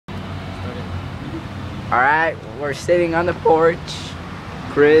Alright, we're sitting on the porch.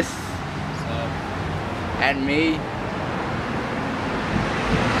 Chris and me.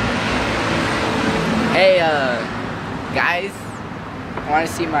 Hey, guys, wanna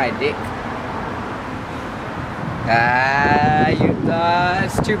see my dick? You thought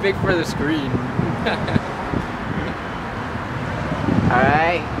it's too big for the screen.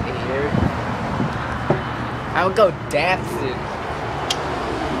 Alright, here. I'll go dancing.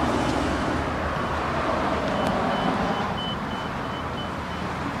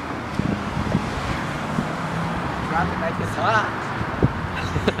 Drop it like it's hot.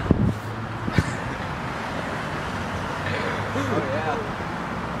 Oh yeah.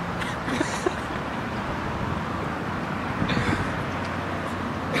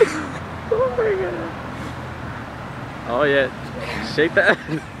 Oh my god. Oh yeah. Shake that.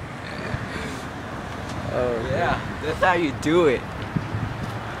 Oh yeah. That's how you do it.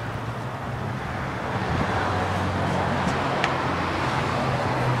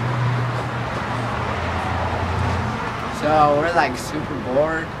 So we're like super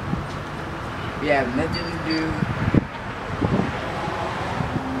bored. We have nothing to do.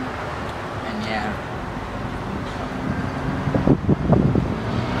 And yeah.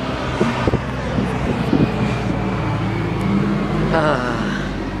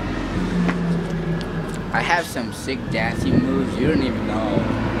 I have some sick dancing moves you don't even know.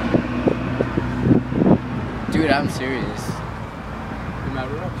 Dude, I'm serious. You mad,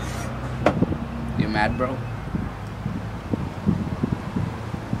 bro? You mad, bro?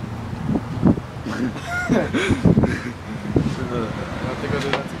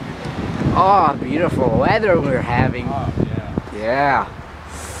 Oh, beautiful weather we're having. Oh, yeah.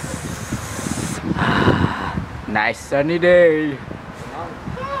 Nice sunny day.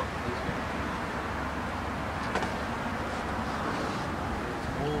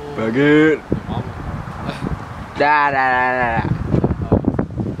 Baguette. Da da da da.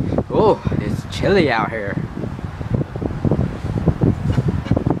 Oh, it's chilly out here.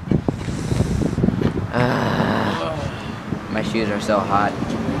 My shoes are so hot.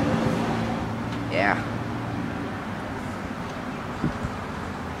 Yeah.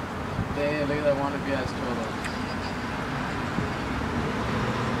 Damn, look at that wannabe ass cholo.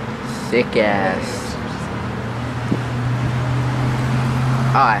 Sick ass.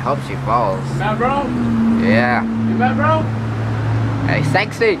 Oh, I hope she falls. You mad, bro? Yeah. You mad, bro? Hey,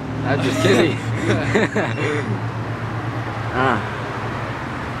 sexy. I'm just kidding.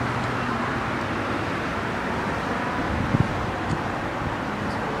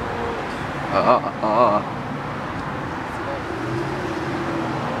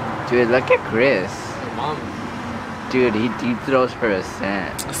 Dude, look at Chris. Your mom. Dude, he deep throws for a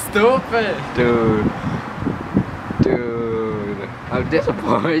cent. Stupid. Dude, I'm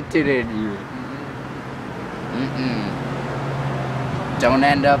disappointed in you. Don't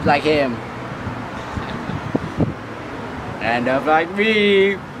end up like him. End up like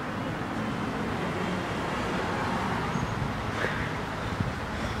me.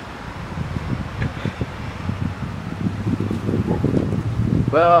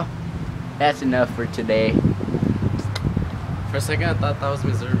 Well, that's enough for today. For a second, I thought that was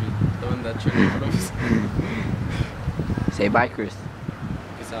Missouri. The one that tricked us. Say bye, Chris.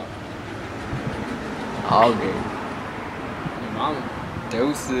 Peace out. All good. Your mama.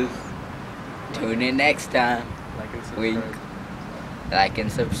 Deuces. Tune in next time. Like and subscribe. Wink. Like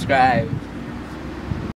and subscribe.